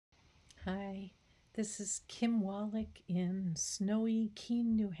Hi, this is Kim Wallach in snowy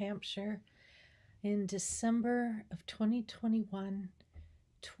Keene, New Hampshire in December of 2021,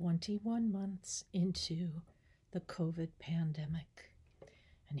 21 months into the COVID pandemic.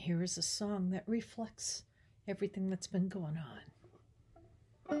 And here is a song that reflects everything that's been going on.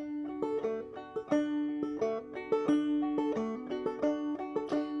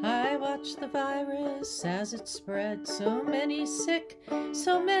 I watched the virus as it spread, so many sick,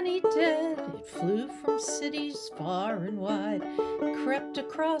 so many dead. It flew from cities far and wide, crept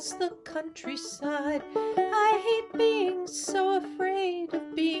across the countryside. I hate being so afraid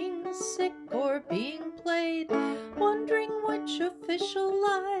of being sick or being played, wondering which official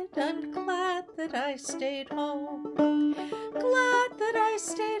lied. I'm glad that I stayed home, glad that I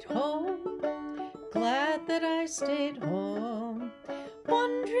stayed home, glad that I stayed home.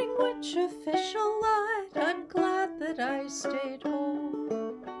 Wondering which official lied, I'm glad that I stayed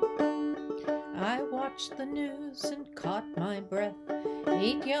home. I watched the news and caught my breath.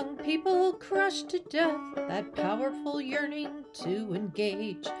 8 young people crushed to death. That powerful yearning to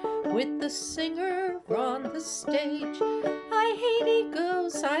engage with the singer on the stage. I hate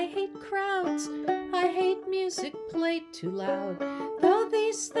egos, I hate crowds, I hate music played too loud. Though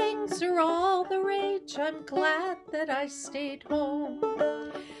these things are all the rage, I'm glad that I stayed home,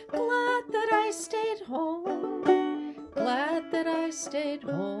 glad that I stayed home, glad that I stayed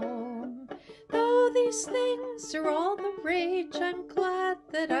home. Though these things are all the rage, I'm glad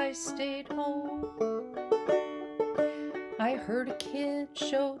that I stayed home. I heard a kid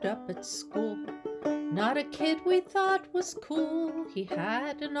showed up at school, not a kid we thought was cool. He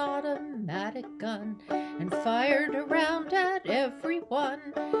had an automatic gun and fired around at everyone.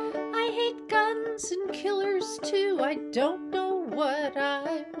 I hate guns and killers too. I don't know what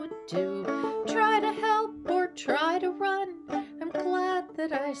I would do, try to help or try to run. I'm glad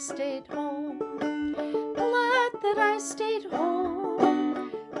that I stayed home, glad that I stayed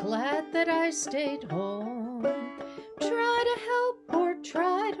home, glad that I stayed home. Try to help or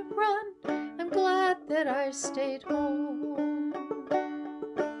try to run, I'm glad that I stayed home.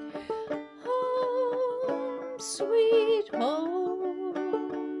 Home, sweet home,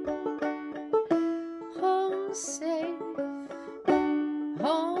 home safe,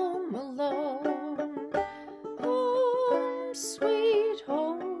 home alone, home, sweet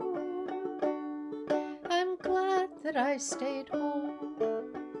home. I'm glad that I stayed home.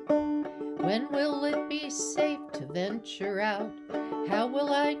 When will it be safe to venture out? How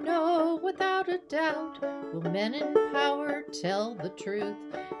will I know without a doubt? Will men in power tell the truth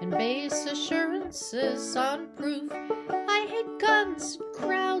and base assurances on proof? I hate guns and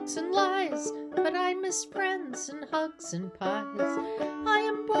crowds and lies, but I miss friends and hugs and pies. I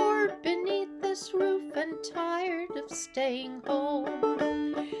am bored beneath this roof and tired of staying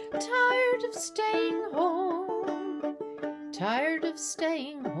home, tired of staying home, tired of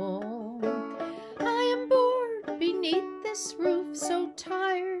staying home. I am bored beneath this roof, so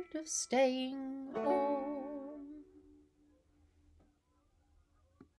tired of staying home.